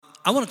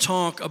I want to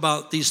talk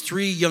about these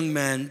three young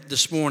men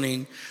this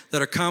morning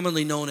that are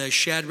commonly known as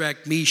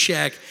Shadrach,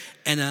 Meshach,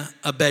 and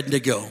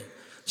Abednego.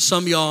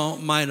 Some of y'all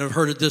might have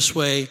heard it this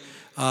way,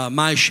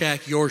 my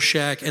shack, your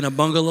shack, and a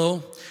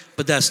bungalow,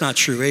 but that's not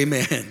true,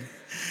 amen.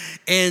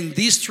 And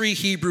these three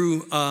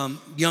Hebrew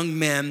young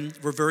men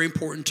were very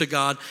important to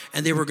God,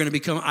 and they were going to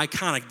become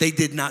iconic. They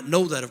did not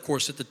know that, of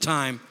course, at the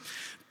time.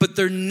 But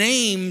their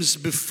names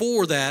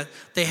before that,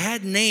 they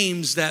had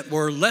names that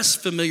were less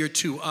familiar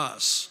to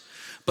us,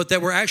 but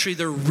that were actually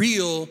their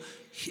real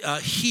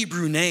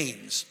Hebrew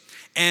names.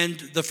 And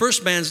the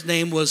first man's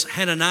name was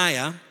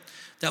Hananiah.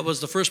 That was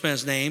the first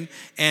man's name.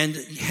 And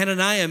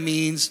Hananiah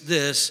means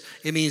this.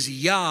 It means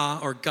Yah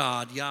or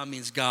God. Yah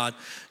means God.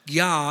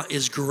 Yah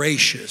is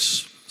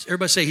gracious.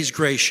 Everybody say he's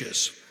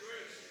gracious.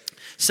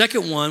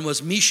 Second one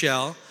was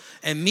Mishael.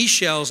 And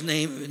Mishael's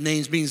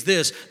names means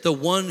this. The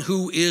one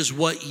who is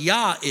what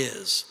Yah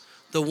is.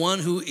 The one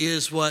who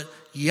is what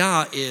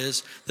Yah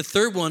is. The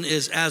third one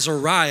is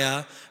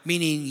Azariah,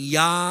 meaning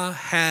Yah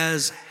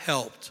has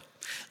helped.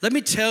 Let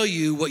me tell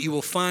you what you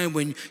will find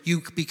when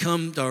you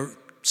become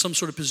some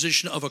sort of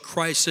position of a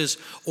crisis,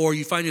 or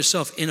you find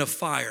yourself in a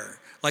fire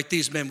like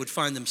these men would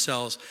find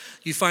themselves.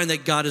 You find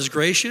that God is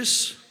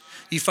gracious.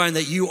 You find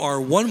that you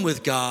are one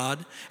with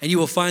God, and you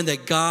will find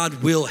that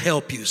God will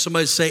help you.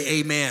 Somebody say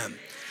amen.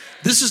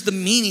 This is the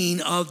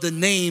meaning of the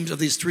names of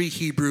these three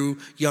Hebrew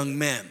young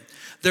men.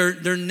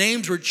 Their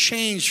names were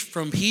changed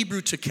from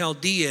Hebrew to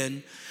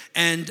Chaldean,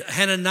 and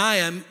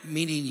Hananiah,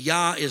 meaning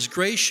Yah is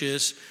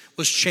gracious,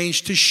 was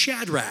changed to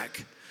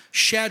Shadrach.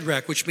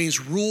 Shadrach, which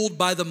means ruled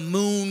by the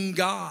moon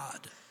god.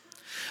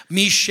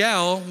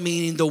 Mishael,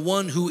 meaning the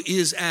one who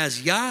is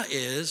as Yah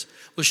is,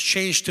 was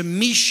changed to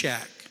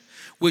Meshach,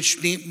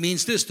 which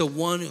means this, the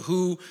one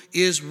who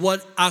is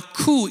what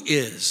Aku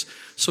is.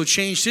 So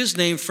changed his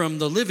name from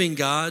the living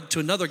God to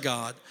another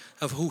God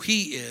of who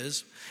he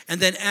is.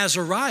 And then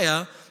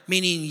Azariah,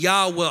 meaning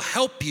Yah will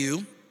help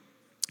you,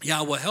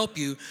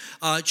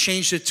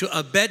 changed it to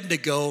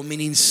Abednego,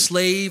 meaning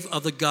slave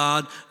of the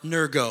god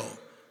Nergal.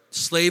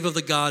 Slave of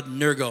the god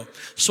Nergal.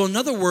 So in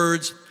other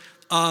words,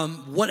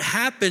 what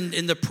happened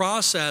in the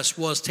process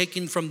was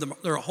taken from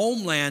their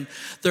homeland.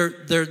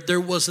 There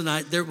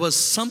was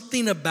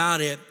something about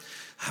it.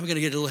 I'm going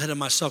to get a little ahead of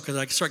myself because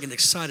I start getting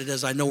excited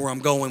as I know where I'm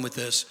going with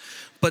this.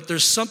 But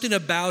there's something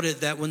about it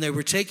that when they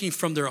were taken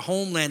from their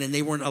homeland and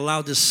they weren't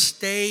allowed to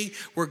stay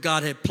where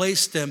God had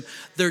placed them,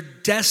 their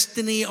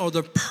destiny or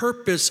the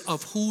purpose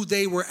of who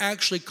they were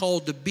actually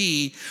called to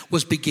be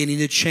was beginning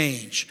to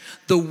change.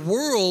 The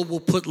world will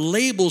put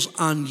labels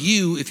on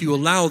you if you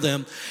allow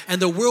them,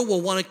 and the world will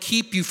want to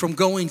keep you from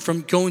going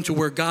to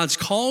where God's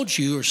called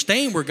you or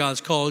staying where God's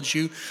called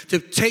you to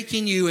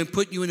taking you and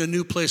putting you in a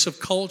new place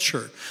of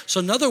culture. So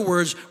in other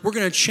words, we're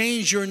going to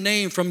change your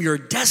name from your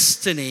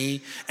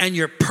destiny and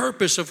your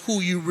purpose of who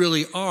you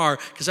really are,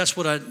 because that's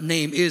what a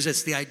name is.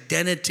 It's the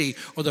identity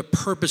or the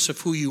purpose of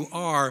who you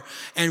are.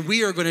 And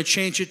we are going to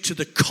change it to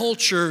the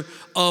culture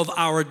of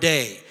our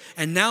day.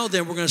 And now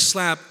then we're going to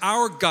slap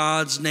our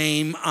God's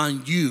name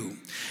on you.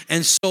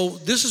 And so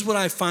this is what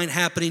I find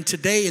happening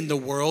today in the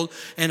world.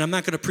 And I'm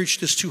not going to preach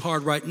this too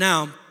hard right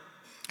now,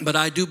 but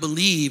I do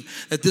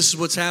believe that this is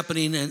what's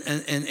happening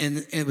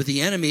and with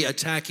the enemy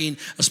attacking,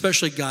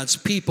 especially God's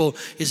people,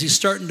 is he's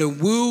starting to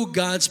woo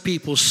God's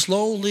people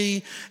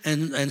slowly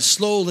and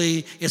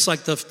slowly. It's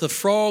like the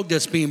frog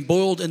that's being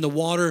boiled in the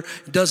water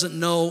doesn't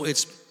know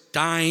it's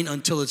dying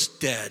until it's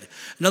dead.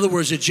 In other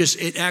words, it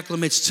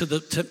acclimates to the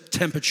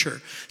temperature.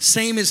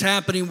 Same is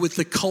happening with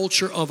the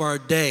culture of our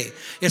day.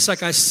 It's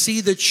like I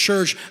see the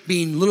church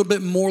being a little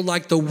bit more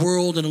like the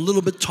world and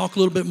talk a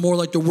little bit more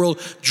like the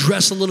world,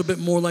 dress a little bit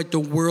more like the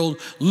world,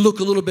 look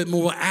a little bit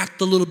more,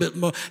 act a little bit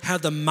more,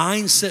 have the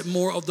mindset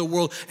more of the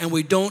world, and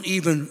we don't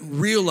even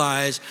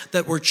realize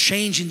that we're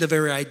changing the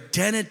very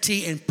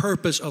identity and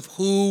purpose of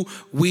who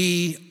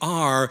we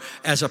are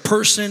as a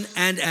person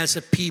and as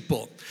a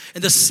people.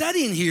 And the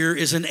setting here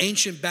is in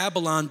ancient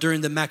Babylon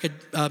during the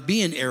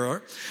Maccabean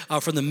era,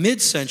 from the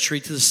mid-century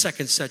to the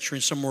 2nd century,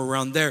 somewhere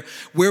around there,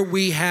 where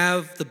we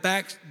have the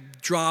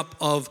backdrop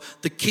of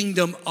the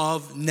kingdom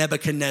of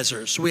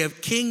Nebuchadnezzar. So we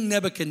have King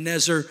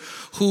Nebuchadnezzar,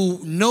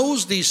 who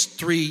knows these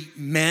three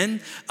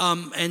men,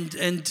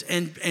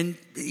 and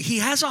he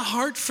has a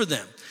heart for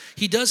them.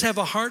 He does have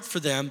a heart for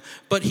them,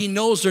 but he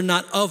knows they're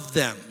not of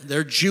them.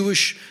 They're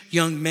Jewish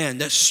young men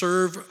that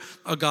serve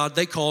a God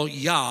they call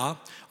Yah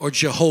or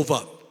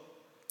Jehovah.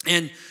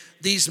 And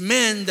these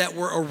men that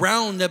were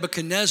around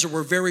Nebuchadnezzar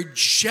were very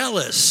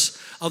jealous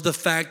of the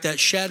fact that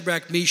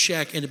Shadrach,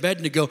 Meshach, and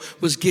Abednego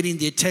was getting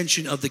the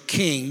attention of the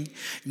king,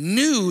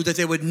 knew that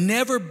they would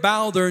never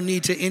bow their knee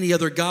to any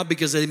other god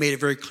because they made it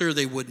very clear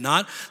they would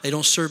not. They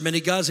don't serve many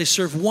gods. They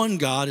serve one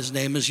God. His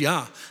name is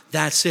Yah.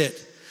 That's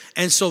it.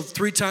 And so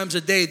 3 times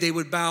a day they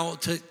would bow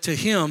to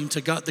him,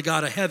 to God, the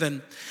God of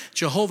heaven,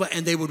 Jehovah,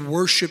 and they would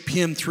worship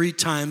him 3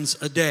 times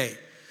a day.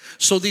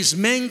 So these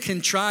men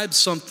contrived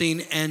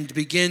something and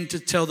began to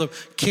tell the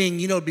king,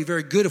 it'd be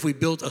very good if we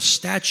built a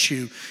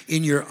statue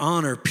in your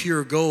honor,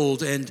 pure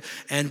gold. And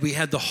we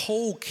had the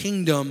whole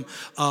kingdom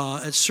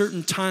at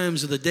certain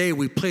times of the day.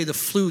 We play the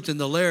flute and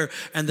the lyre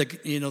and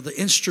the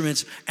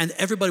instruments, and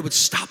everybody would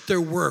stop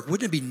their work.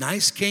 Wouldn't it be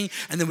nice, king?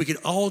 And then we could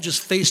all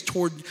just face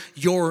toward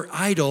your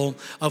idol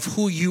of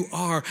who you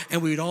are,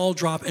 and we would all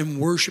drop and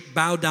worship,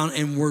 bow down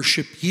and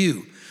worship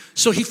you.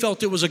 So he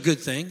felt it was a good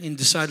thing and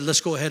decided, let's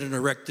go ahead and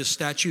erect this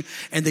statue.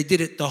 And they did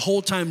it the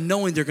whole time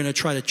knowing they're going to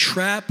try to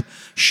trap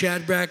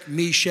Shadrach,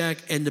 Meshach,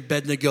 and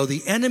Abednego.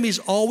 The enemy's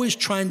always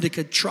trying to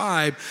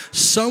contrive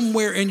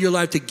somewhere in your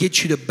life to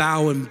get you to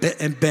bow and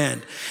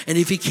bend. And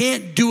if he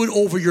can't do it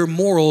over your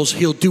morals,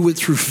 he'll do it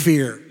through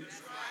fear.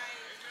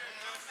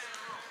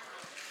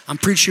 I'm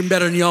preaching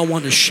better than y'all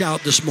want to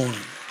shout this morning.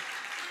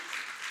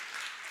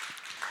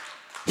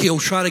 He'll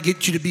try to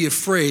get you to be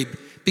afraid.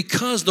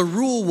 Because the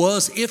rule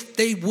was, if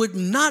they would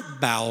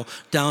not bow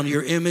down to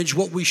your image,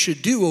 what we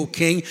should do, O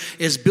king,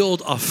 is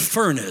build a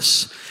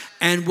furnace.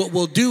 And what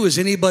we'll do is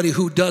anybody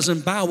who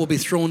doesn't bow will be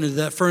thrown into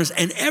that furnace.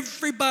 And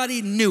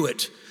everybody knew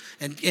it.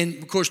 And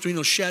of course,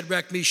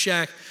 Shadrach,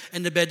 Meshach,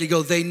 and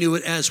Abednego, they knew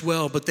it as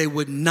well. But they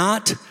would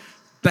not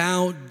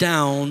bow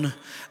down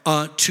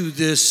to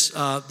this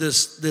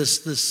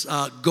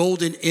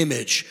golden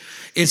image.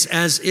 It's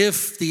as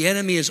if the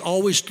enemy is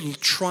always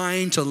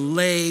trying to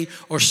lay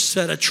or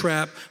set a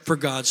trap for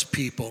God's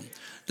people.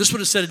 This is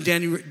what it said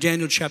in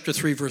Daniel chapter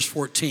 3, verse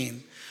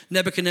 14.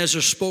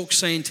 Nebuchadnezzar spoke,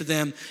 saying to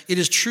them, "It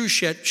is true,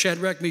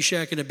 Shadrach,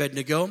 Meshach, and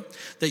Abednego,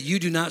 that you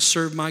do not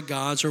serve my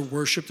gods or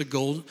worship the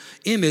gold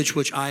image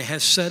which I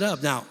have set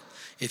up." Now,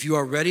 if you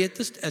are ready at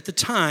the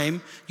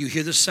time, you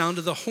hear the sound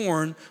of the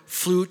horn,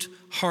 flute,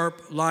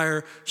 harp,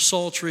 lyre,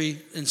 psaltery,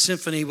 and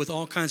symphony with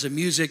all kinds of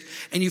music,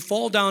 and you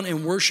fall down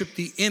and worship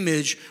the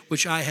image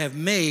which I have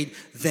made,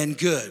 then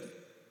good.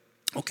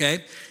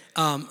 Okay?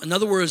 In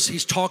other words,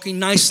 he's talking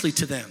nicely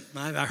to them.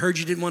 I heard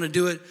you didn't want to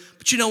do it,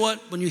 but you know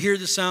what? When you hear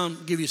the sound,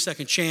 I'll give you a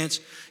second chance.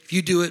 If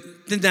you do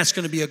it, then that's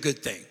going to be a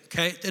good thing.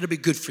 Okay? It'll be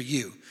good for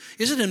you.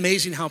 Isn't it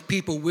amazing how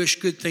people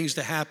wish good things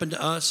to happen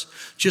to us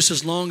just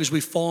as long as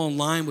we fall in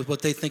line with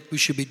what they think we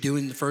should be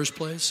doing in the first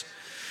place?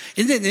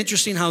 Isn't it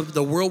interesting how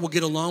the world will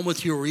get along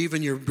with you, or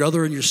even your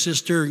brother and your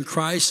sister in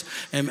Christ,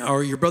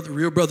 or your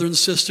real brother and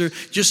sister,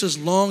 just as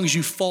long as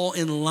you fall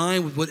in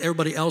line with what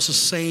everybody else is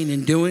saying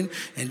and doing?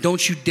 And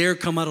don't you dare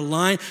come out of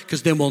line,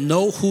 because then we'll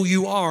know who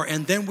you are,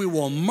 and then we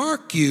will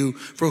mark you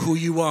for who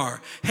you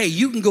are. Hey,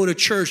 you can go to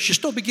church,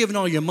 just don't be giving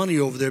all your money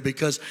over there,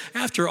 because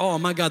after all,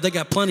 my God, they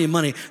got plenty of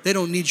money. They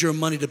don't need your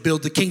money to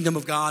build the kingdom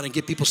of God and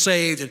get people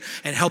saved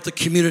and help the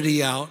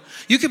community out.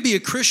 You can be a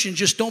Christian,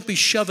 just don't be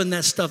shoving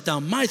that stuff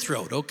down my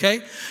throat, okay?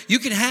 You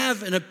can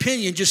have an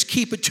opinion, just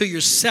keep it to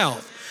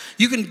yourself.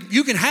 You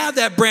can have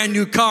that brand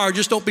new car,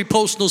 just don't be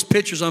posting those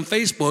pictures on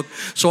Facebook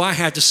so I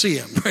had to see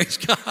them. Praise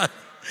God.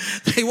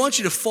 They want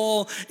you to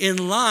fall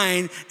in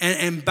line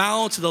and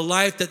bow to the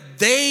life that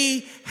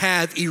they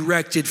have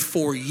erected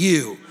for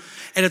you.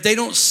 And if they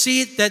don't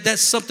see it,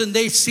 that's something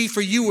they see for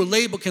you,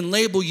 or can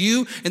label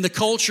you in the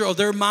culture of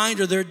their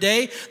mind or their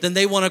day, then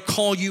they want to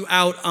call you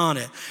out on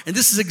it. And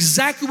this is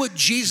exactly what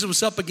Jesus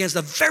was up against.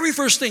 The very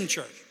first thing,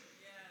 church.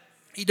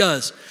 He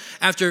does.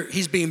 After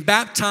he's being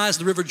baptized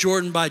in the River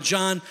Jordan by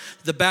John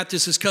the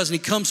Baptist, his cousin, he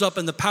comes up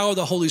in the power of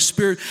the Holy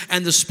Spirit,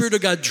 and the Spirit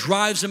of God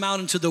drives him out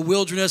into the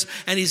wilderness,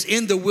 and he's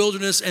in the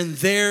wilderness, and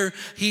there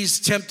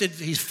he's tempted.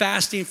 He's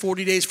fasting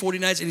 40 days, 40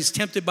 nights, and he's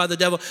tempted by the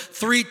devil.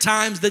 3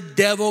 times the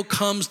devil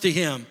comes to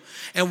him.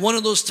 And one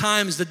of those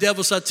times, the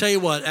devil said, I'll tell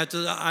you what,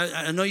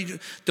 I know you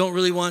don't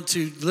really want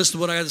to listen to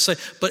what I got to say,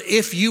 but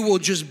if you will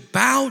just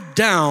bow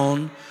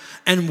down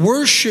and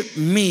worship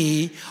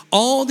me,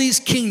 all these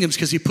kingdoms,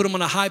 because he put them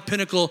on a high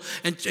pinnacle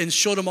and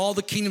showed them all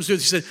the kingdoms. He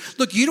said,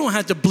 look, you don't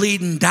have to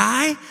bleed and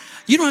die.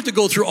 You don't have to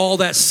go through all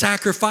that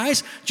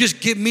sacrifice.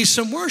 Just give me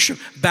some worship.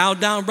 Bow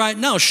down right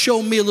now.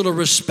 Show me a little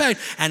respect,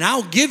 and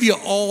I'll give you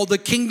all the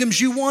kingdoms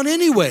you want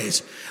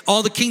anyways.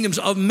 All the kingdoms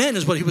of men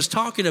is what he was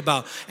talking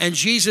about. And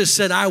Jesus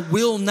said, I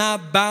will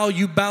not bow.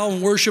 You bow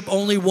and worship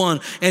only one,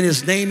 and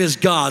his name is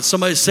God.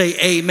 Somebody say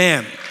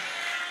amen.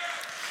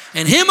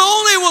 And him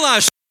only will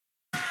I.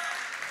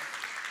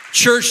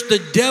 Church, the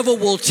devil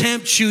will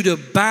tempt you to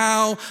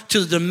bow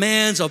to the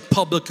demands of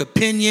public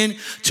opinion,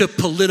 to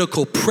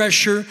political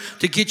pressure,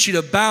 to get you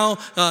to bow.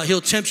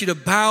 He'll tempt you to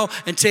bow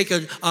and take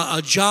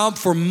a job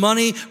for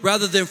money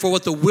rather than for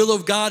what the will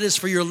of God is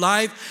for your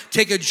life.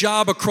 Take a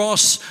job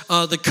across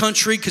the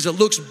country because it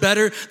looks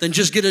better than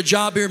just get a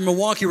job here in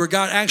Milwaukee where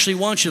God actually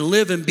wants you to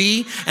live and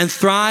be and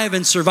thrive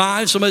and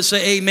survive. Somebody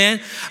say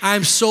amen.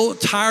 I'm so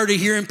tired of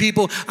hearing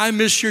people, I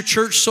miss your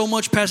church so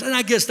much, Pastor. And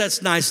I guess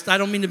that's nice. I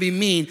don't mean to be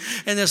mean.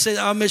 And they'll say,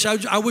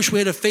 I wish we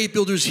had a Faith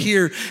Builders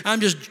here.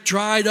 I'm just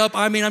dried up.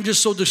 I'm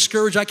just so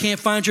discouraged. I can't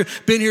find you.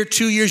 Been here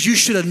 2 years. You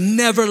should have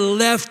never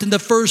left in the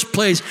first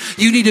place.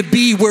 You need to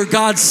be where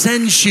God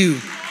sends you.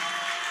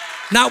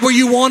 Not where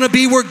you want to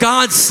be, where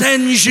God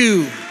sends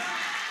you.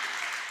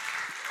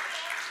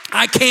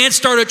 I can't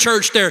start a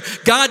church there.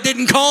 God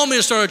didn't call me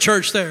to start a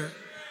church there.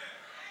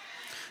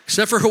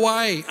 except for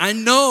Hawaii. I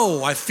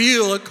know, I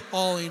feel a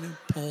calling and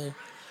pull.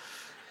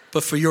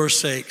 But for your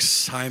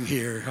sakes, I'm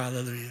here.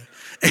 Hallelujah.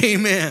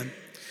 Amen.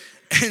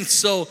 And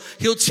so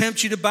he'll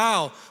tempt you to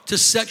bow to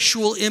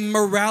sexual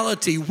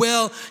immorality.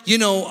 Well,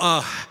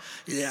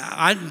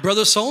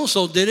 brother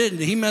so-and-so did it, and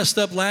he messed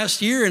up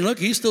last year, and look,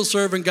 he's still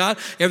serving God.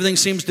 Everything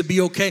seems to be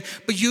okay.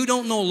 But you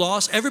don't know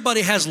loss. Everybody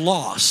has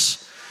loss.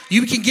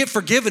 You can get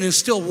forgiven and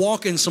still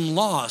walk in some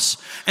loss.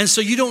 And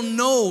so you don't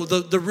know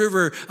the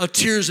river of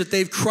tears that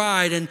they've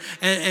cried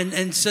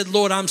and said,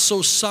 Lord, I'm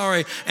so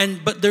sorry.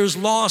 But there's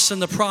loss in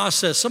the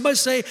process. Somebody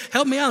say,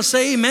 help me out,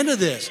 say amen to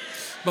this.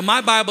 But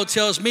my Bible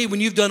tells me when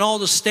you've done all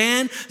to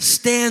stand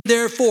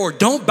therefore.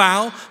 Don't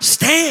bow,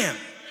 stand.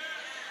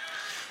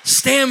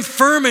 Stand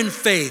firm in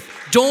faith.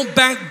 Don't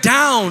back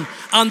down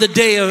on the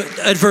day of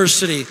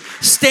adversity.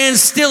 Stand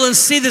still and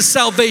see the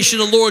salvation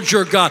of the Lord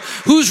your God.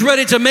 Who's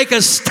ready to make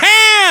a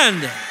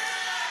stand?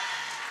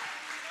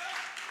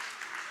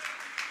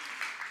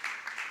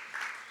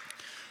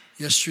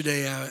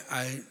 Yesterday,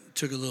 I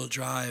took a little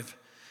drive,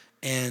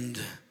 and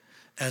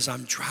as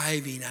I'm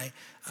driving,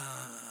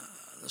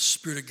 the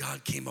Spirit of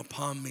God came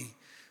upon me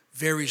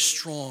very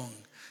strong.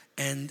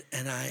 And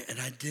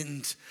I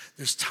didn't,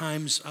 there's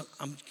times,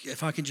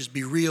 if I can just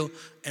be real,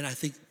 and I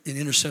think an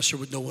intercessor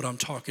would know what I'm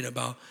talking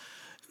about.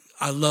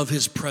 I love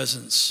his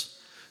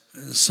presence.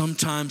 And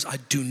sometimes I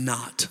do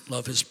not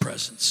love his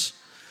presence.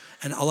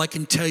 And all I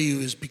can tell you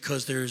is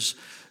because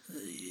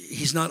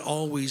he's not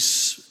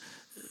always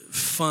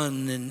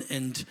fun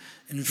and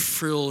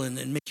frill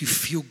and make you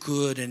feel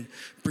good and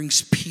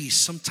brings peace.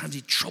 Sometimes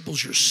he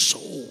troubles your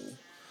soul.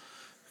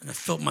 And I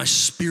felt my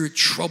spirit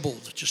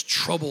troubled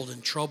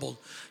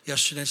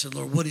yesterday. I said,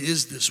 Lord, what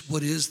is this?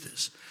 What is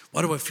this?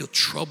 Why do I feel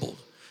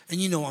troubled?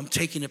 And I'm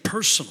taking it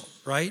personal,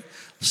 right?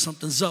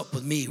 Something's up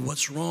with me.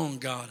 What's wrong,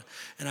 God?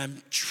 And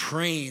I'm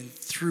praying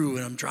through,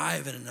 and I'm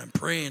driving, and I'm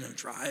praying, I'm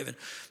driving.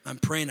 I'm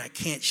praying, I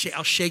can't shake.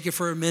 I'll shake it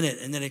for a minute,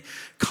 and then it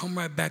come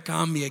right back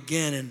on me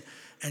again.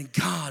 And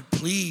God,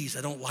 please,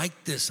 I don't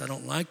like this. I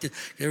don't like this.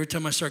 Every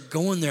time I start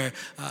going there,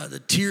 the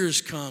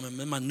tears come, and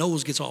then my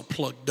nose gets all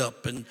plugged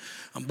up, and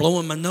I'm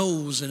blowing my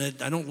nose, and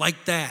I don't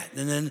like that.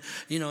 And then,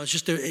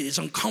 it's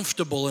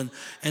uncomfortable, and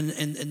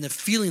the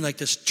feeling like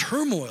this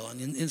turmoil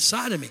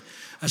inside of me.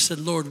 I said,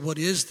 Lord, what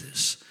is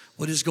this?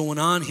 What is going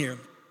on here?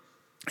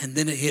 And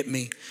then it hit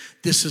me.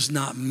 This is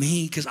not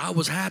me, because I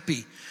was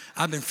happy.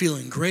 I've been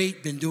feeling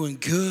great, been doing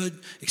good,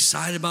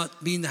 excited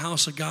about being in the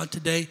house of God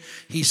today.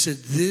 He said,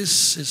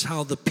 this is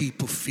how the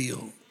people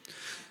feel.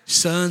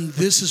 Son,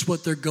 this is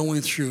what they're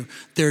going through.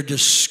 They're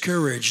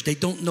discouraged. They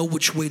don't know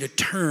which way to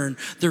turn.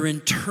 They're in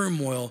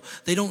turmoil.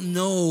 They don't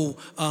know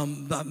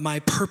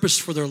my purpose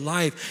for their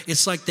life.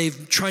 It's like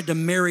they've tried to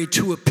marry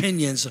two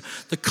opinions,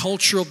 the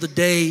culture of the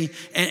day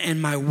and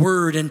my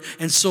word.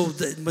 And so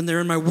when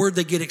they're in my word,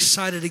 they get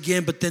excited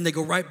again, but then they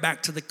go right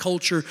back to the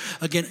culture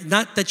again.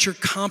 Not that you're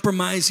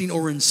compromising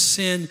or in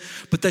sin,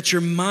 but that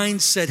your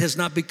mindset has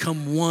not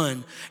become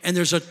one. And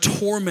there's a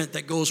torment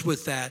that goes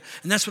with that.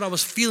 And that's what I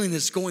was feeling,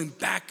 is going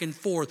back and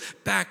forth.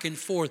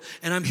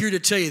 And I'm here to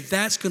tell you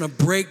that's going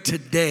to break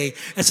today.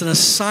 It's an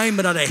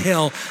assignment out of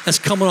hell that's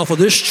coming off of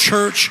this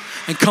church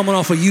and coming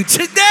off of you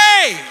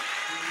today.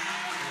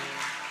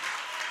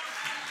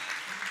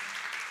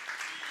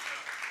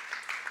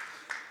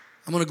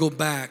 I'm going to go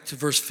back to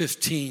verse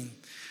 15.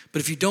 But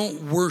if you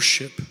don't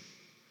worship,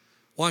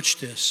 watch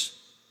this,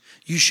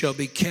 you shall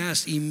be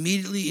cast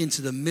immediately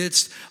into the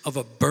midst of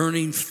a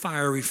burning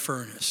fiery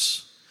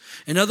furnace.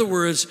 In other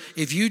words,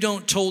 if you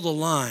don't toe the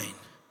line,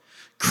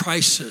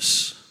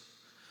 crisis,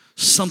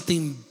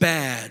 something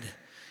bad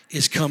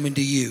is coming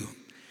to you.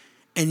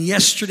 And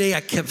yesterday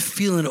I kept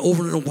feeling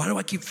over and over, why do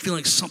I keep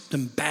feeling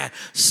something bad,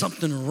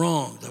 something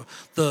wrong?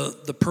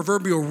 The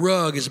proverbial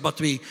rug is about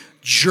to be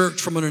jerked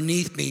from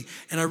underneath me,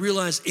 and I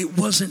realized it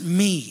wasn't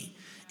me.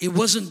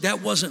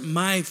 That wasn't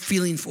my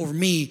feeling for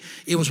me.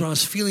 It was what I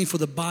was feeling for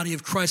the body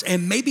of Christ.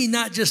 And maybe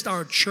not just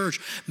our church.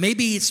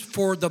 Maybe it's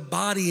for the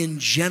body in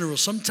general.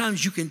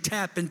 Sometimes you can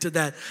tap into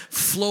that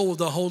flow of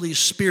the Holy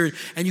Spirit,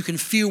 and you can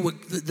feel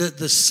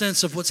the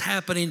sense of what's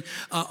happening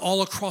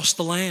all across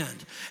the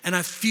land. And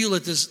I feel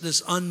it,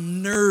 this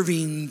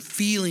unnerving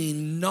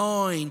feeling,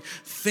 gnawing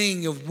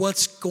thing of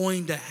what's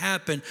going to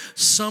happen.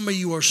 Some of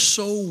you are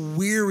so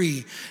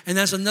weary. And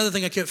that's another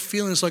thing I kept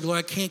feeling. It's like, Lord,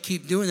 I can't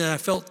keep doing that. I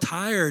felt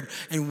tired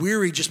and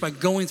weary just by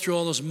going through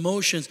all those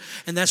motions.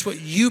 And that's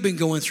what you've been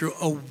going through,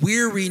 a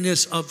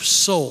weariness of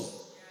soul.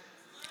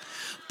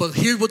 But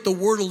here's what the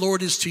word of the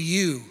Lord is to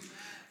you.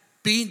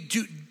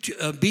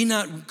 Do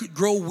not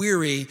grow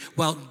weary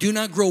while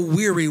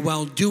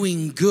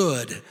doing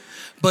good,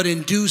 but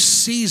in due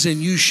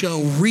season you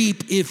shall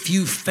reap if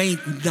you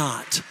faint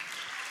not.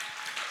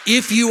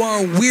 If you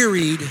are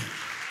wearied,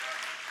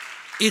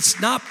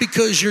 it's not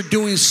because you're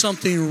doing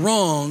something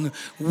wrong.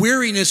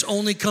 Weariness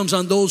only comes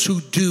on those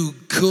who do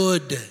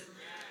good.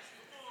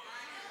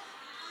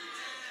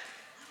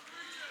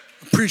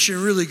 I'm preaching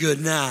really good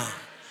now.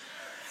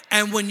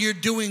 And when you're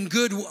doing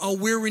good, a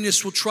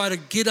weariness will try to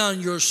get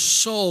on your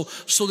soul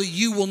so that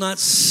you will not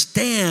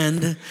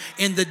stand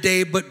in the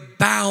day, but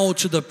bow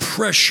to the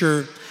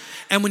pressure.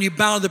 And when you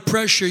bow to the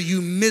pressure,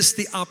 you miss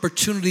the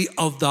opportunity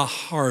of the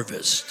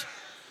harvest.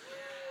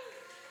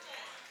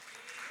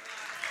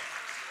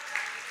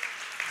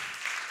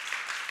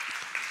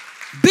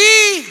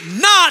 Be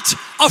not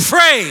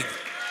afraid.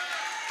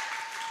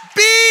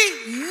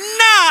 Be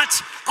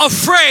not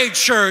afraid,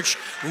 church.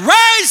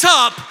 Rise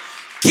up.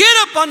 Get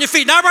up on your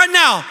feet. Not right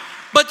now,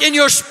 but in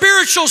your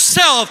spiritual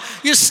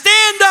self. You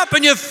stand up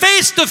and you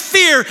face the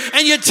fear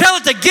and you tell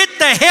it to get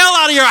the hell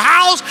out of your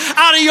house,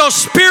 out of your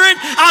spirit,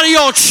 out of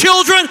your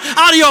children,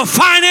 out of your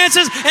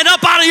finances, and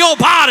up out of your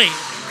body.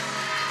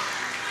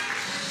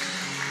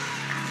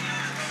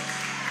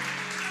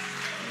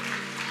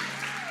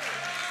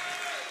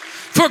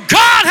 For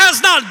God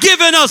has not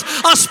given us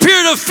a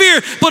spirit of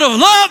fear, but of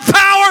love,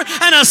 power,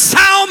 and a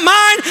sound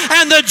mind,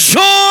 and the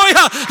joy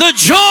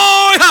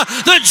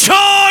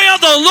of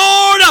the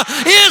Lord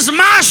is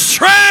my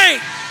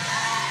strength.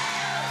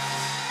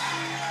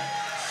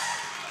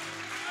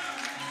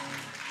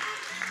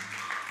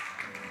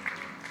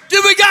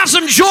 Dude, we got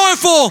some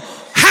joyful,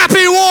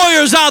 happy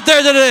warriors out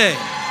there today.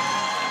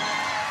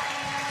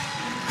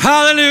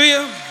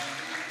 Hallelujah.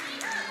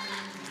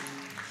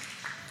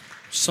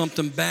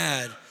 Something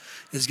bad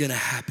is going to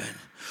happen.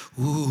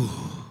 Ooh,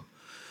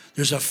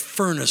 there's a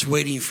furnace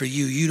waiting for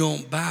you. You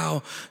don't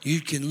bow,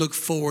 you can look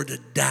forward to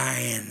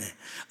dying,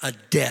 a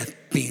death,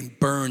 being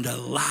burned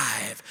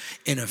alive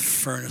in a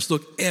furnace.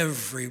 Look,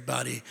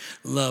 everybody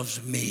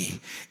loves me.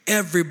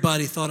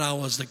 Everybody thought I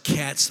was the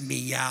cat's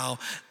meow.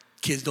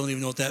 Kids don't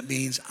even know what that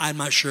means. I'm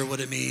not sure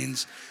what it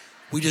means.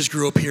 We just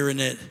grew up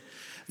hearing it.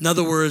 In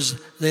other words,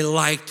 they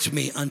liked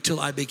me until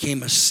I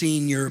became a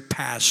senior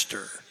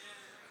pastor.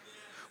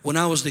 When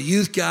I was the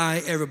youth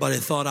guy, everybody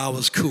thought I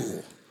was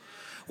cool.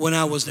 When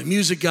I was the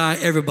music guy,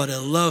 everybody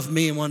loved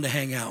me and wanted to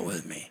hang out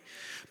with me.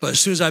 But as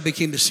soon as I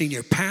became the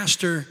senior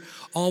pastor,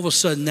 all of a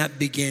sudden that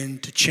began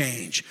to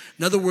change.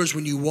 In other words,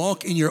 when you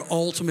walk in your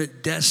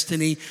ultimate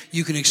destiny,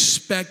 you can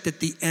expect that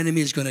the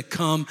enemy is going to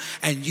come,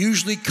 and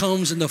usually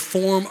comes in the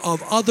form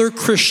of other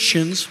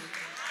Christians.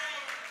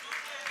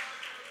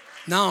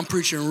 Now I'm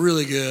preaching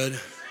really good.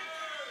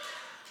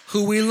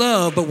 Who we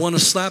love but want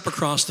to slap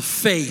across the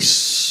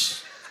face.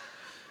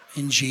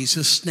 In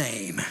Jesus'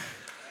 name.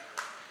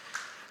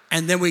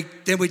 And then we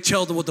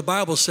tell them what the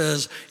Bible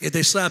says. If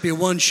they slap you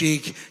one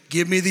cheek,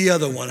 give me the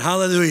other one.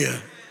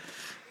 Hallelujah.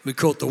 We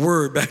quote the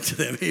word back to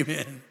them.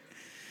 Amen.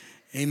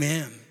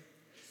 Amen.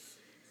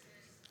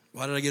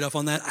 Why did I get off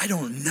on that? I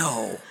don't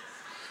know.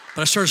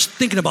 But I started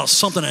thinking about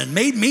something that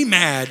made me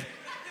mad.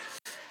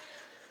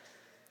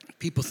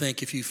 People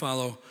think if you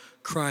follow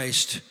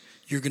Christ,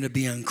 you're going to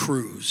be on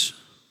cruise.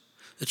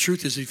 The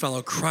truth is, if you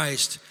follow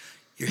Christ,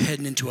 you're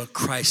heading into a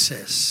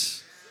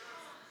crisis.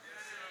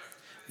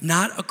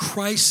 Not a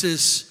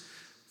crisis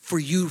for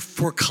you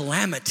for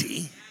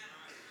calamity,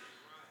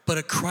 but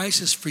a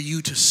crisis for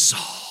you to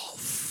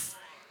solve.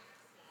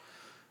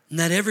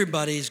 Not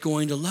everybody is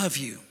going to love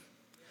you.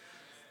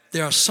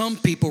 There are some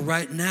people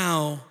right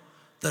now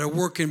that are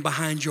working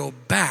behind your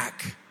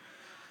back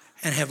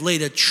and have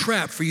laid a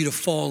trap for you to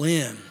fall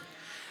in.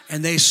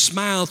 And they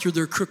smile through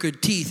their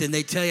crooked teeth and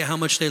they tell you how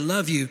much they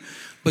love you,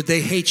 but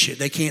they hate you.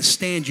 They can't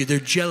stand you. They're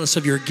jealous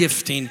of your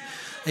gifting.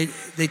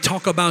 They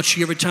talk about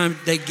you every time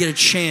they get a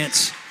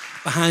chance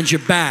behind your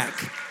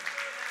back.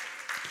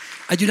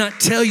 I do not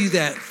tell you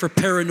that for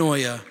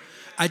paranoia.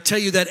 I tell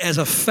you that as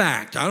a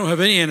fact. I don't have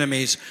any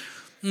enemies.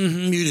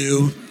 You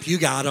do. You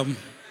got them.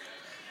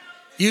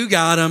 You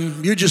got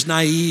them. You're just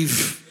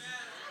naive.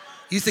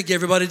 You think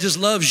everybody just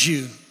loves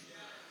you.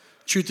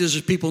 Truth is,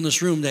 there's people in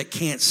this room that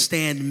can't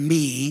stand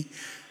me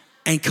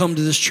and come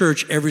to this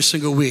church every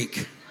single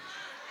week.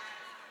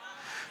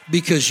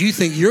 Because you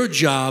think your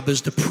job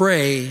is to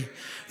pray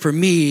for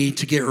me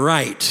to get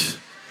right.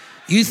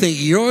 You think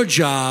your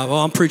job, oh,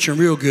 I'm preaching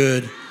real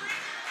good,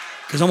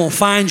 because I'm going to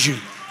find you.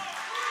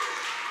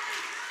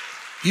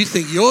 You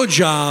think your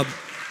job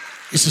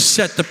is to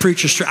set the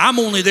preacher straight. I'm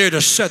only there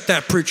to set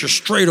that preacher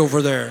straight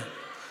over there.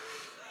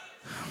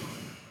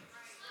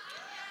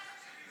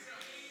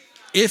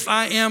 If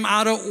I am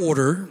out of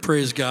order,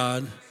 praise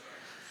God,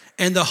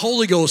 and the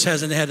Holy Ghost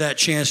hasn't had that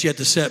chance yet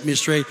to set me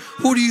straight,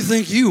 who do you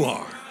think you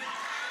are?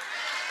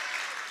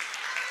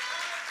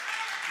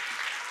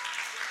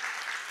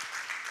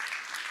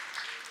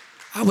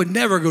 I would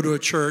never go to a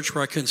church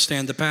where I couldn't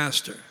stand the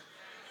pastor.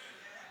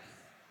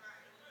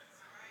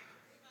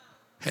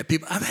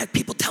 I've had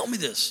people tell me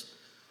this.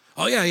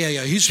 Oh, yeah.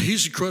 He's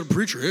an incredible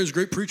preacher. He's a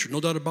great preacher. No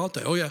doubt about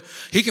that. Oh, yeah.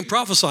 He can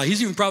prophesy.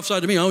 He's even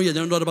prophesied to me. Oh, yeah,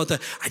 no doubt about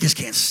that. I just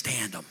can't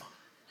stand him.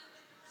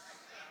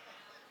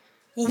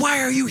 Well,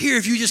 why are you here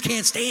if you just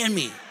can't stand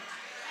me?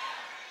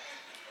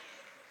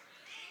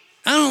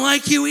 I don't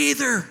like you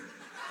either.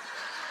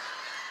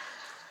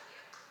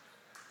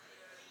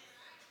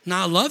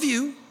 Now, I love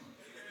you.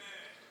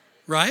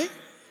 Right?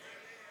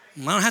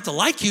 I don't have to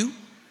like you.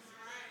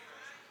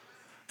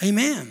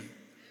 Amen.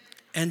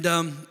 And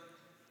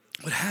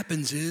what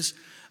happens is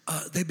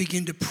they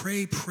begin to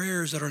pray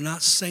prayers that are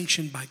not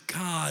sanctioned by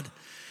God,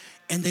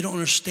 and they don't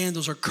understand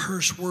those are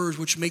curse words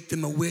which make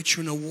them a witch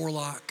or a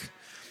warlock.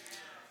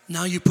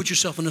 Now you put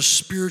yourself in a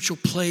spiritual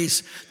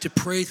place to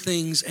pray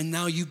things, and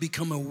now you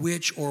become a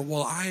witch. Or,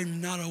 well, I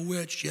am not a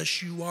witch.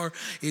 Yes, you are.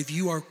 If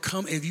you are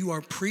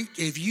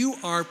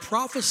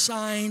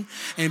prophesying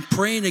and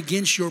praying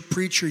against your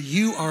preacher,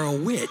 you are a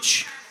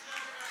witch.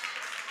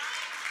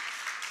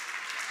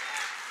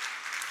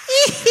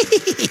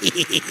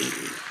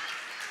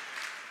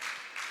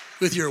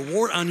 With your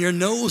wart on your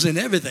nose and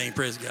everything,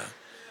 praise God.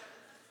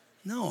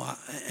 No,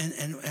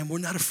 and we're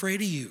not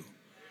afraid of you.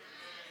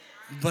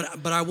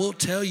 But I will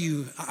tell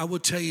you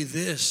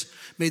this.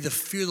 May the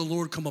fear of the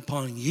Lord come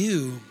upon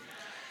you,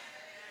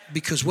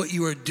 because what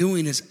you are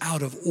doing is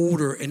out of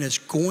order and it's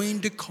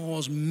going to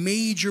cause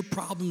major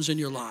problems in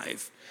your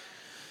life.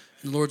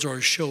 And the Lord's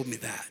already showed me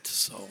that.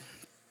 So,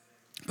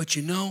 but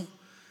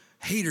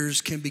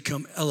haters can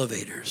become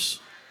elevators.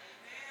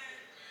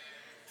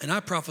 And I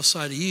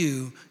prophesy to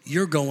you,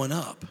 you're going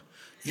up.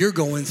 You're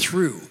going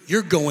through.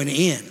 You're going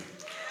in.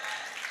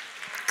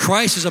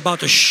 Christ is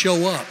about to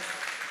show up.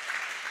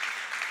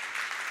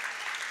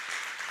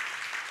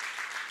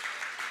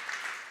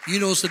 You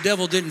notice the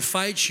devil didn't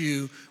fight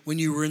you when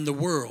you were in the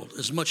world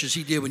as much as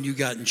he did when you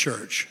got in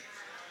church.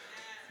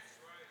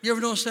 You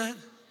ever notice that?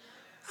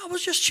 I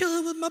was just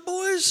chilling with my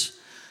boys,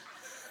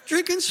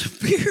 drinking some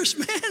beers,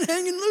 man,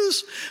 hanging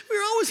loose. We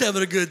were always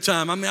having a good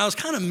time. I mean, I was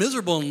kind of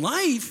miserable in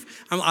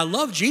life. I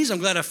love Jesus. I'm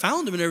glad I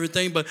found him and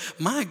everything. But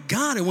my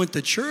God, I went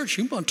to church.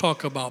 You want to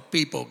talk about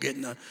people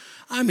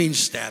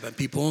stabbing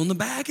people in the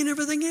back and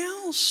everything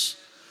else.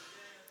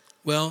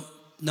 Well,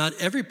 not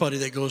everybody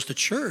that goes to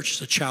church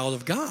is a child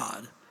of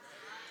God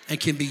and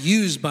can be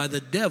used by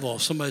the devil.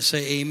 Somebody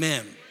say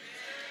amen.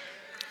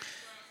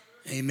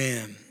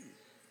 Amen.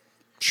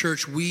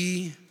 Church,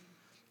 we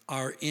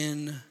are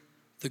in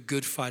the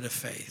good fight of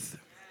faith.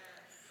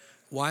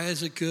 Why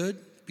is it good?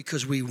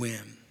 Because we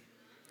win.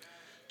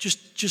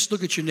 Just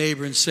look at your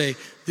neighbor and say,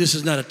 this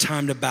is not a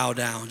time to bow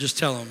down. Just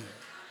tell him.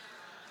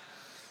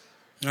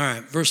 All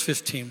right, verse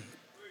 15.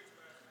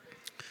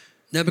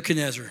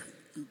 Nebuchadnezzar.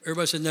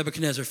 Everybody said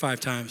Nebuchadnezzar 5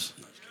 times.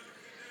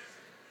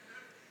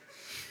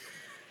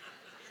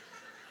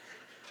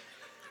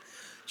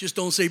 Just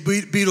don't say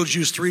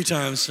Beetlejuice 3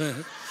 times.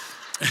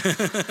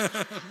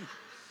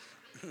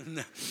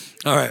 No.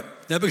 All right.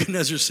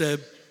 Nebuchadnezzar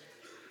said,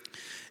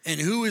 and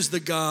who is the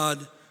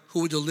God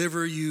who will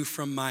deliver you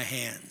from my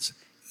hands?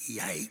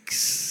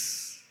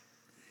 Yikes.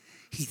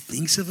 He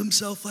thinks of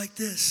himself like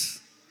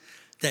this,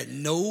 that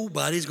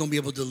nobody's going to be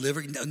able to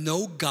deliver.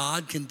 No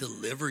God can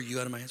deliver you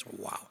out of my hands.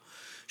 Wow.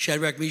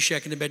 Shadrach,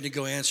 Meshach, and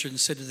Abednego answered and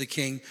said to the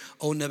king,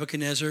 O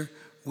Nebuchadnezzar,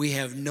 we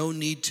have no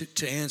need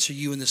to answer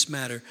you in this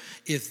matter.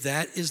 If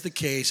that is the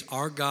case,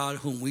 our God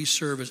whom we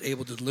serve is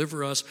able to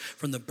deliver us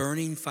from the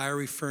burning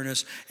fiery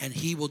furnace, and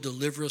he will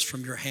deliver us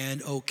from your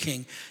hand, O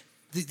king.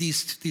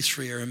 These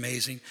 3 are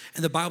amazing.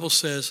 And the Bible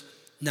says,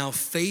 now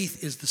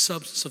faith is the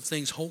substance of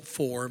things hoped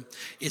for.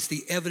 It's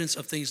the evidence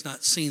of things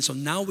not seen. So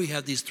now we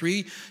have these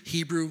 3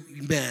 Hebrew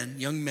men,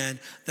 young men,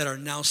 that are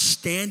now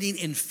standing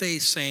in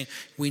faith saying,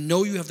 we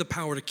know you have the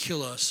power to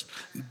kill us,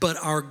 but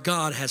our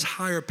God has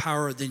higher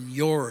power than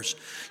yours.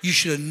 You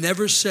should have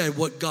never said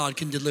what God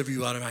can deliver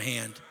you out of my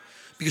hand,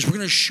 because we're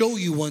going to show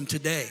you one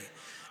today.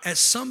 At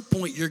some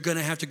point, you're going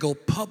to have to go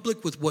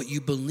public with what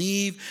you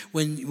believe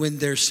when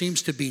there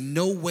seems to be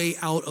no way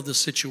out of the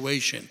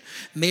situation.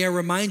 May I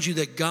remind you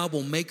that God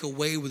will make a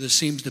way where there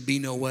seems to be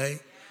no way?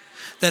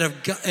 That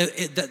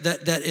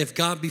if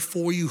God be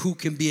for you, who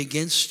can be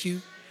against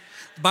you?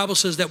 The Bible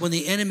says that when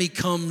the enemy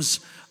comes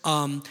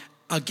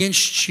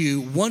against you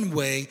one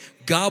way,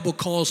 God will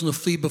cause him to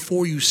flee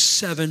before you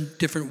 7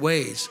 different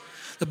ways.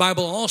 The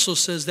Bible also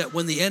says that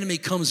when the enemy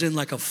comes in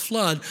like a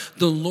flood,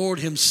 the Lord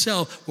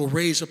himself will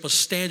raise up a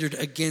standard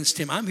against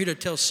him. I'm here to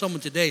tell someone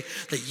today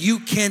that you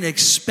can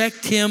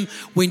expect him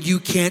when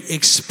you can't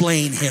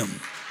explain him.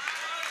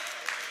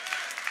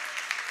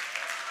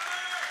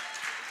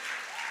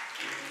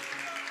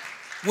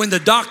 When the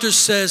doctor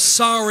says,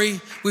 sorry,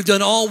 we've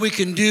done all we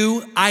can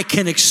do, I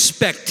can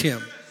expect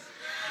him.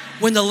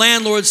 When the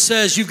landlord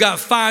says, you've got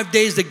 5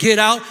 days to get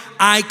out,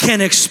 I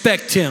can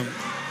expect him.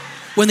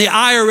 When the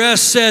IRS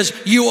says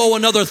you owe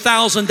another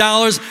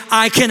 $1,000,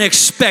 I can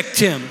expect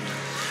him.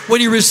 When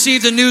you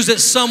receive the news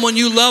that someone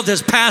you loved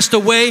has passed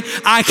away,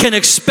 I can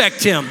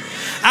expect him.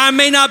 I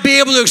may not be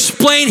able to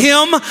explain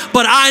him,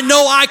 but I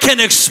know I can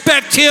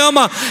expect him.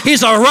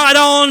 He's a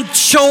right-on,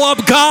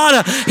 show-up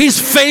God. He's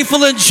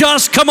faithful and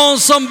just. Come on,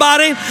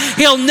 somebody.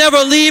 He'll never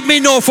leave me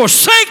nor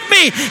forsake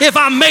me. If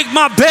I make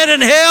my bed in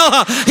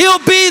hell,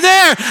 he'll be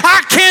there.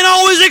 I can't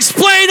always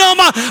explain him,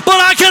 but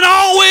I can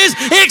always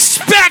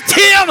expect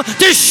him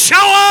to show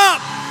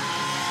up.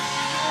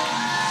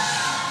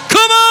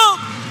 Come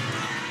on.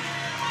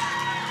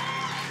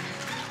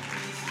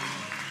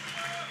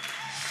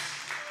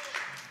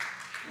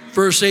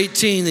 Verse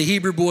 18, the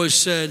Hebrew boys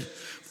said,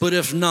 but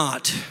if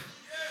not,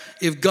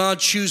 if God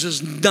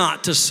chooses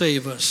not to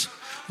save us,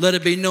 Let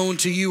it be known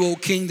to you, O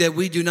king, that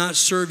we do not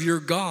serve your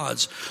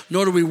gods,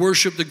 nor do we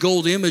worship the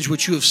gold image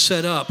which you have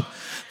set up.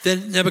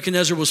 Then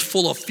Nebuchadnezzar was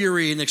full of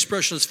fury, and the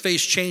expression of his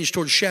face changed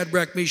toward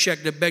Shadrach, Meshach,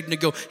 and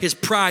Abednego. His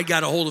pride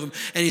got a hold of him,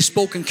 and he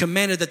spoke and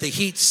commanded that the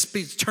heat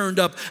be turned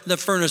up in the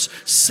furnace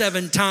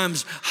 7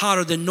 times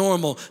hotter than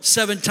normal.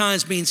 7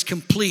 times means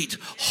complete,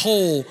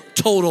 whole,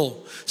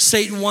 total.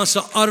 Satan wants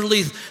to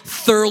utterly,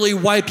 thoroughly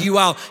wipe you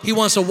out. He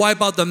wants to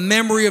wipe out the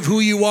memory of who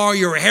you are,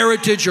 your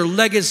heritage, your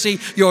legacy,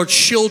 your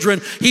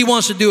children. He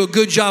wants to do a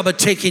good job of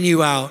taking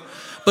you out.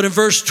 But in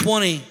verse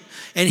 20,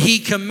 and he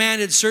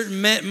commanded certain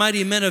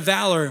mighty men of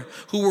valor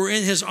who were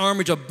in his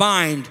army to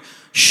bind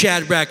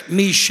Shadrach,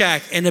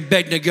 Meshach, and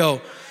Abednego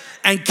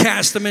and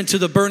cast them into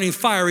the burning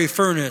fiery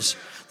furnace.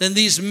 Then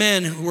these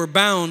men who were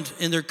bound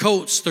in their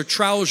coats, their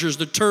trousers,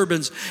 their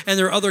turbans, and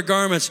their other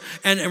garments,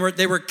 and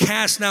they were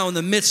cast now in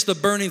the midst of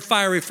the burning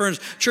fiery furnace.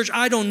 Church,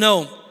 I don't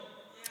know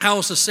how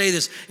else to say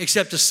this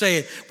except to say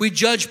it. We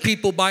judge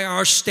people by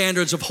our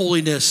standards of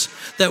holiness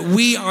that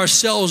we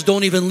ourselves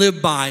don't even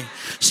live by.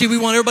 See, we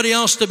want everybody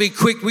else to be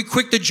quick. We're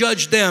quick to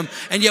judge them,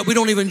 and yet we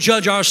don't even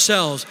judge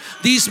ourselves.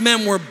 These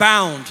men were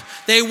bound.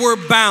 They were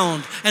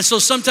bound. And so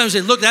sometimes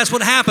they look, that's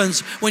what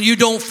happens when you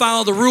don't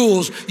follow the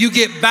rules. You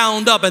get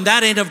bound up, and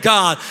that ain't of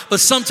God.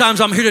 But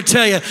sometimes I'm here to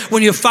tell you,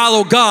 when you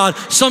follow God,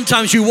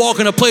 sometimes you walk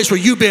in a place where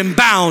you've been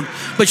bound,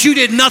 but you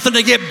did nothing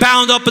to get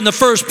bound up in the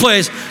first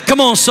place. Come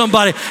on,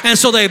 somebody. And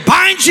so they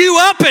bind you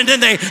up, and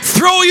then they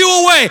throw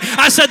you away.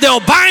 I said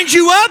they'll bind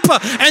you up,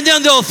 and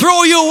then they'll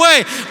throw you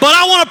away. But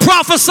I want to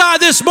prophesy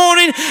this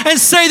morning and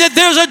say that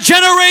there's a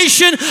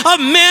generation of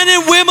men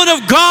and women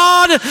of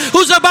God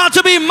who's about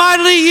to be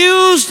mightily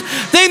used.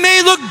 They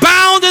may look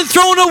bound and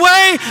thrown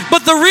away,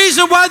 but the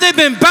reason why they've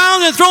been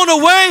bound and thrown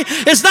away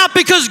is not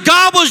because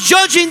God was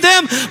judging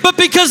them, but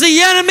because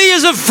the enemy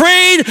is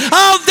afraid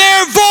of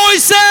their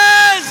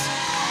voices.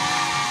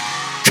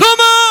 Come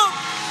on.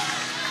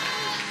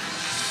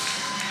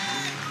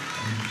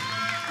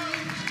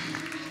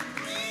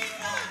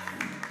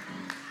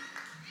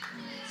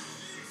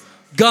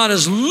 God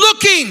is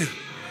looking.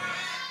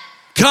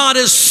 God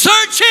is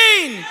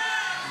searching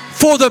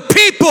for the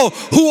people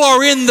who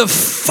are in the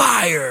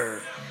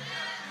fire.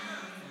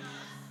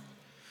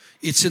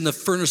 It's in the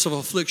furnace of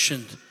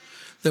affliction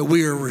that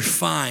we are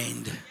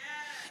refined.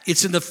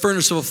 It's in the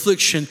furnace of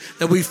affliction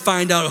that we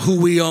find out who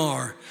we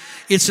are.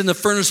 It's in the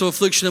furnace of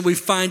affliction that we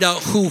find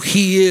out who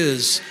He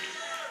is.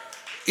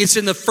 It's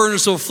in the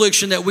furnace of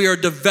affliction that we are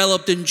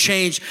developed and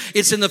changed.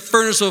 It's in the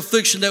furnace of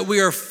affliction that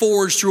we are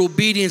forged through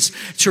obedience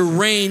to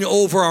reign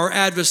over our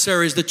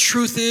adversaries. The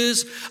truth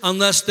is,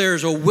 unless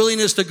there's a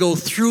willingness to go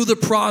through the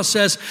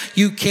process,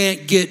 you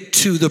can't get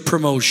to the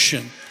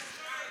promotion.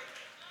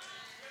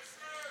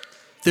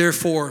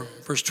 Therefore,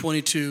 verse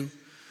 22,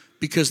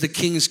 because the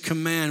king's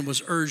command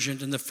was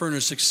urgent and the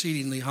furnace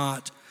exceedingly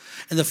hot,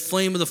 and the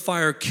flame of the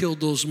fire killed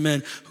those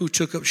men who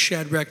took up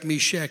Shadrach,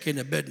 Meshach, and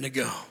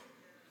Abednego.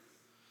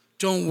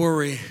 Don't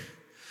worry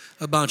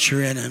about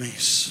your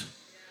enemies.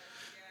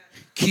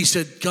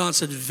 God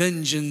said,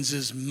 vengeance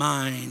is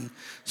mine,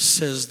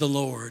 says the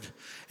Lord.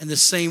 And the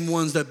same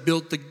ones that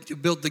built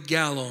the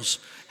gallows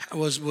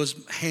was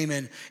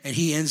Haman, and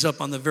he ends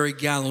up on the very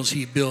gallows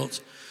he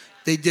built.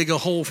 They dig a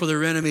hole for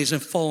their enemies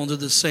and fall into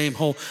the same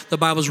hole. The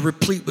Bible's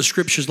replete with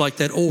scriptures like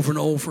that over and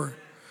over.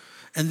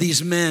 And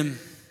these men,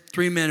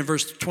 3 men in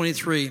verse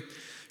 23,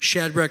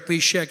 Shadrach,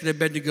 Meshach, and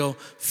Abednego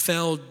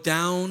fell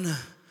down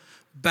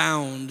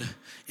bound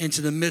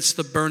into the midst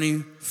of the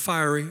burning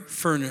fiery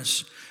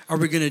furnace. Are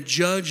we going to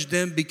judge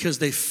them because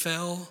they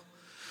fell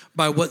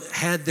by what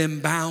had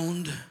them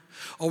bound?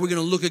 Or are we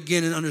going to look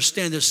again and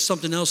understand there's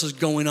something else is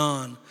going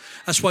on?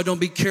 That's why don't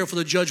be careful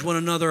to judge one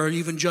another or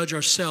even judge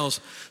ourselves.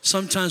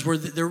 Sometimes we're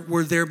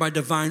there by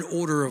divine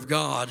order of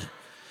God.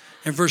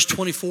 In verse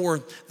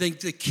 24, the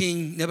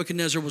king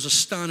Nebuchadnezzar was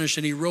astonished,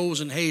 and he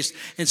rose in haste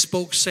and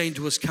spoke, saying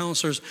to his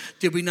counselors,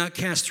 did we not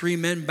cast 3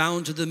 men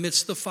bound to the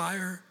midst of the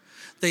fire?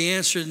 They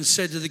answered and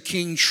said to the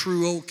king,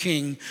 true, O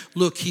king.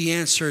 Look, he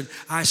answered,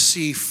 I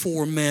see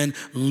 4 men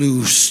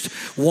loosed,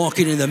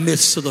 walking in the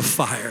midst of the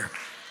fire.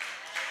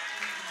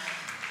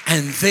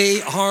 And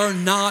they are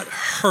not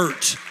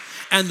hurt.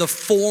 And the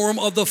form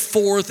of the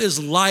 4th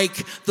is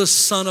like the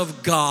Son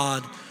of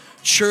God.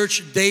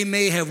 Church, they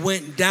may have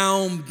went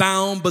down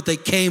bound, but they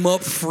came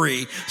up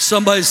free.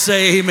 Somebody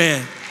say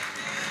amen.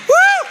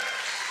 Woo!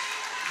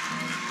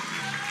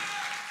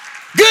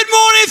 Good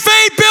morning,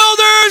 faith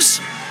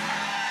builders.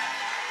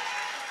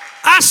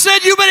 I said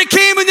you better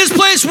came in this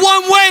place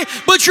one way,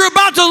 but you're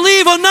about to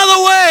leave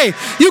another way.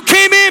 You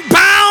came in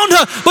bound,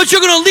 but you're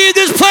going to leave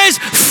this place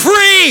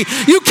free.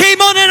 You came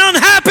on in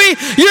unhappy.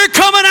 You're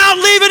coming out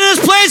leaving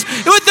this place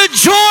with the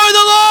joy of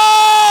the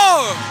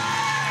Lord.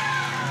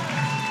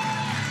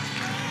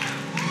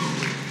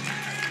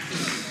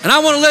 And I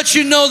want to let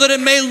you know that it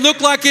may look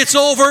like it's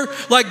over,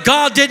 like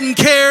God didn't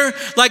care,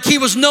 like he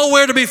was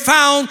nowhere to be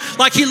found,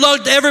 like he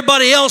loved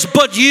everybody else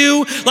but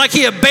you, like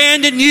he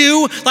abandoned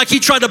you, like he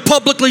tried to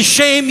publicly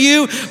shame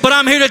you. But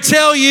I'm here to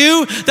tell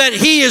you that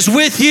he is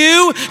with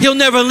you. He'll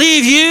never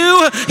leave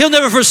you. He'll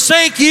never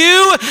forsake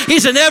you.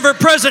 He's an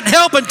ever-present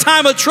help in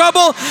time of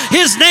trouble.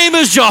 His name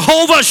is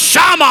Jehovah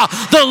Shammah.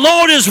 The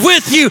Lord is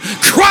with you.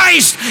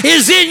 Christ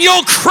is in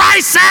your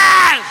crisis.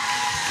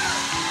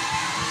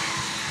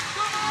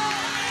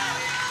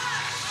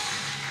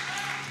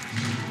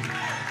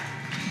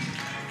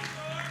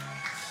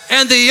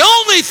 And the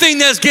only thing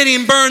that's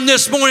getting burned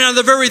this morning are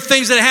the very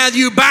things that had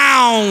you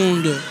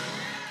bound.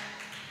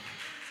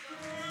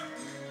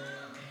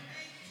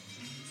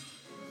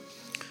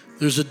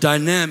 There's a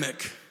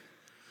dynamic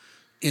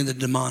in the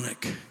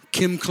demonic.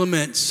 Kim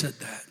Clement said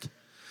that.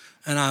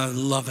 And I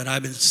love it.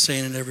 I've been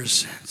saying it ever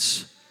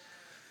since.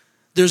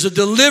 There's a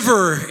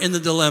deliverer in the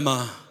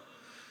dilemma.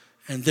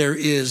 And there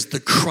is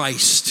the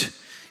Christ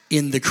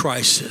in the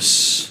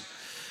crisis.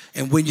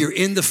 And when you're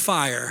in the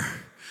fire,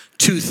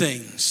 two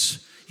things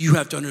you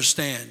have to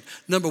understand.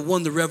 Number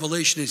one, the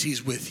revelation is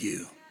he's with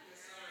you.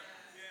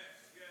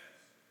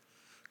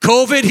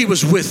 COVID, he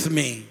was with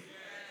me.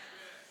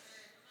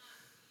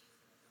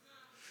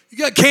 You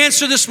got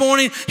cancer this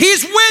morning,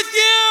 he's with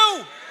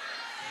you.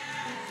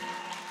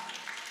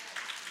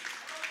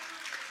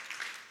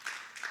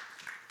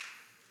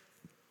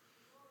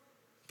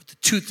 But the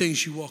two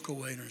things you walk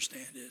away and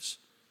understand is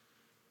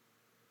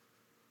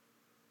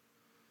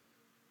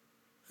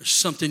there's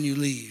something you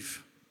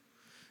leave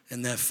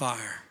in that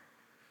fire.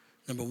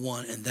 Number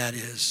one, and that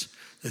is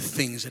the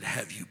things that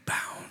have you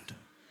bound.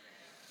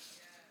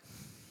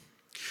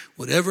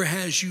 Whatever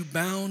has you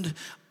bound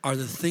are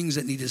the things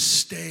that need to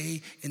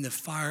stay in the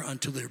fire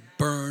until they're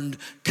burned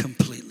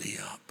completely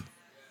up.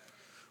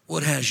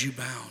 What has you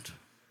bound?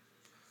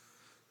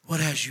 What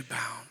has you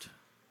bound?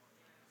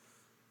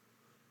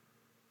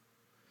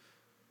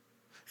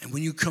 And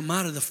when you come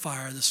out of the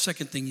fire, the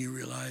second thing you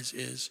realize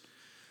is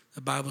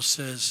the Bible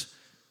says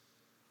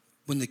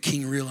when the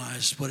king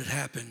realized what had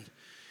happened,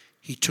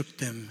 he took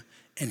them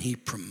and he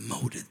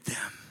promoted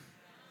them.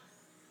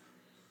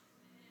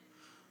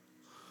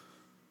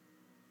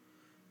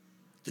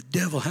 The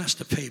devil has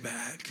to pay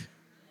back.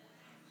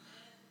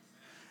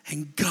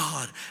 And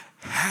God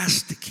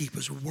has to keep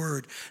his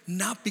word.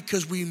 Not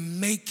because we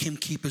make him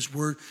keep his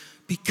word,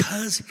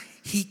 because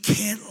he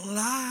can't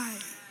lie.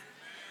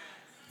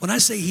 When I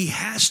say he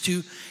has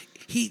to,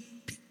 he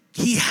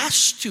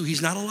has to.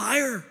 He's not a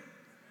liar.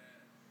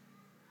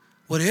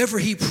 Whatever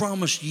he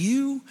promised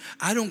you,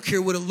 I don't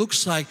care what it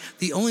looks like.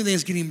 The only thing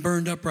that's getting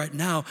burned up right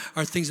now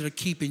are things that are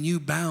keeping you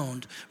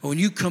bound. But when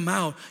you come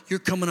out, you're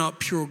coming out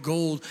pure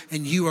gold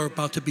and you are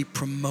about to be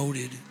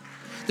promoted.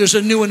 There's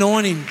a new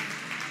anointing.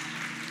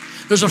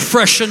 There's a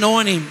fresh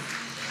anointing.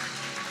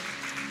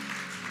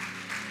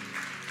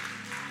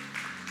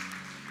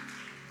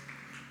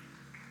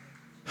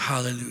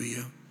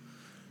 Hallelujah.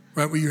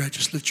 Right where you're at,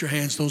 just lift your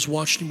hands. Those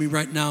watching me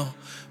right now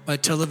by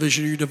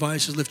television or your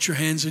devices, lift your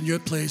hands in your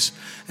place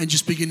and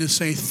just begin to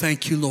say,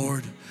 thank you,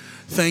 Lord.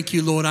 Thank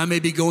you, Lord. I may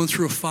be going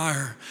through a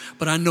fire,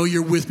 but I know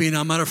you're with me and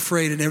I'm not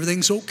afraid and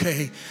everything's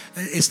okay.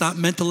 It's not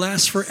meant to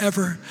last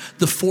forever.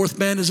 The fourth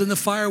man is in the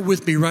fire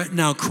with me right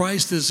now.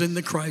 Christ is in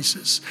the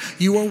crisis.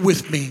 You are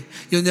with me.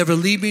 You'll never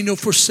leave me nor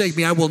forsake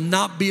me. I will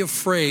not be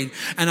afraid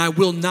and I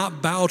will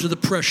not bow to the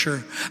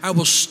pressure. I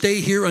will stay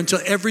here until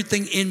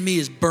everything in me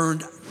is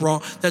burned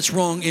wrong. That's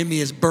wrong in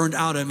me is burned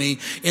out of me.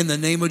 In the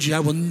name of Jesus,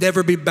 I will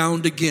never be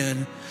bound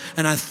again.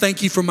 And I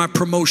thank you for my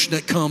promotion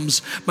that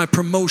comes, my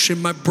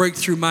promotion, my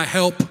breakthrough, my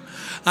help.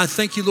 I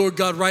thank you, Lord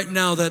God, right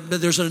now that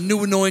there's a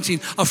new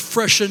anointing, a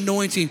fresh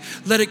anointing.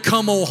 Let it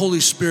come, oh Holy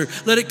Spirit.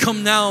 Let it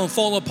come now and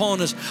fall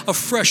upon us. A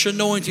fresh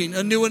anointing,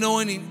 a new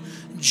anointing.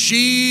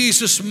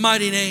 Jesus'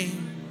 mighty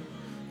name.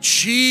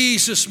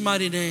 Jesus'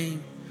 mighty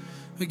name.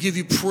 We give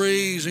you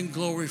praise and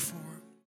glory for it.